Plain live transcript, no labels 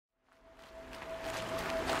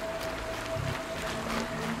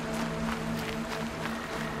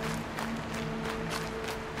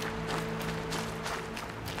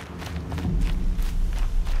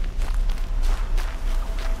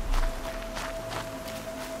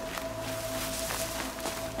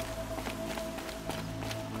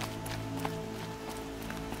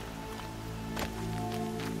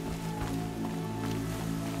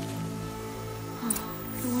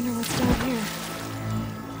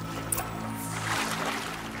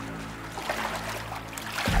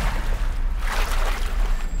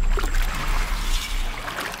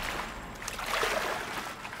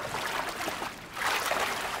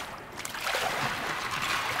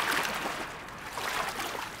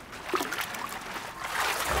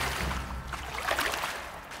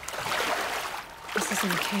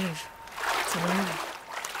cave. It's alive.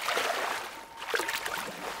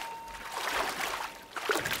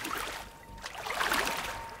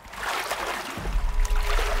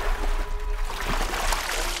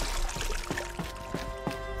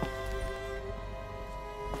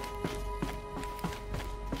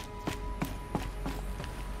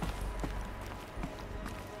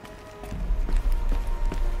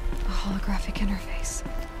 Interface.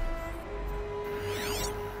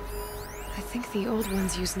 I think the old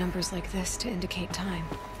ones use numbers like this to indicate time.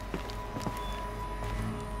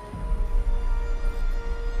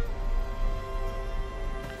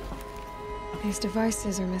 These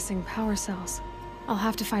devices are missing power cells. I'll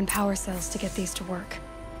have to find power cells to get these to work.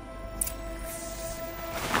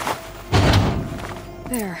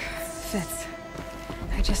 There, fits.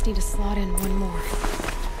 I just need to slot in one more.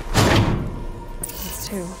 That's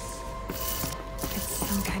two.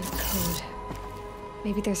 Some kind of code.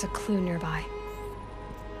 Maybe there's a clue nearby.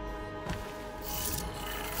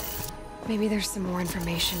 Maybe there's some more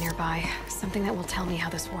information nearby. Something that will tell me how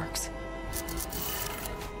this works.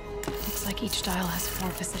 Looks like each dial has 4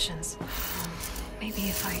 positions. Maybe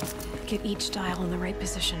if I get each dial in the right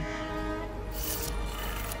position.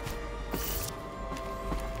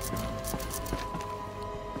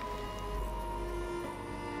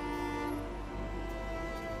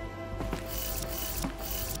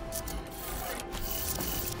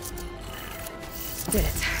 Did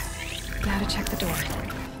it. Now to check the door.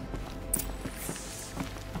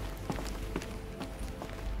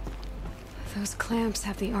 Those clamps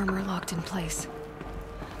have the armor locked in place.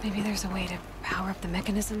 Maybe there's a way to power up the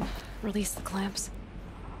mechanism, release the clamps.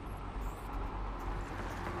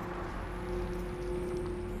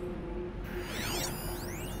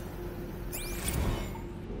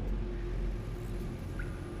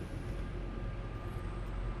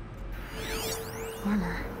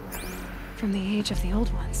 Armor. From the age of the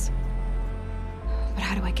old ones. But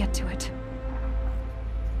how do I get to it?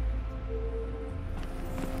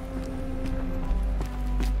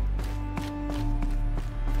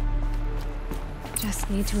 Just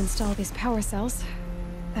need to install these power cells.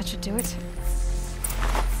 That should do it.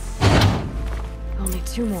 Only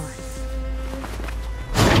 2 more.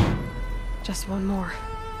 Just 1 more.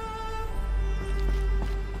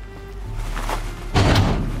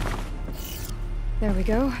 There we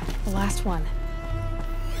go. The last one.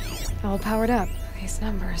 All powered up. These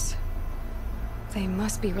numbers. They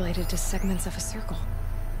must be related to segments of a circle.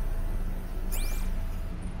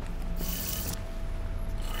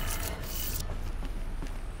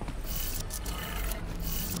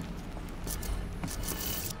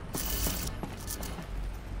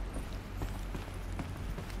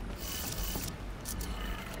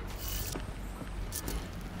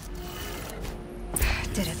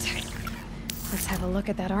 Did it. Let's have a look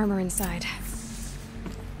at that armor inside.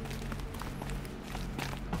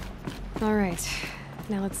 All right,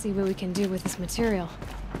 now let's see what we can do with this material.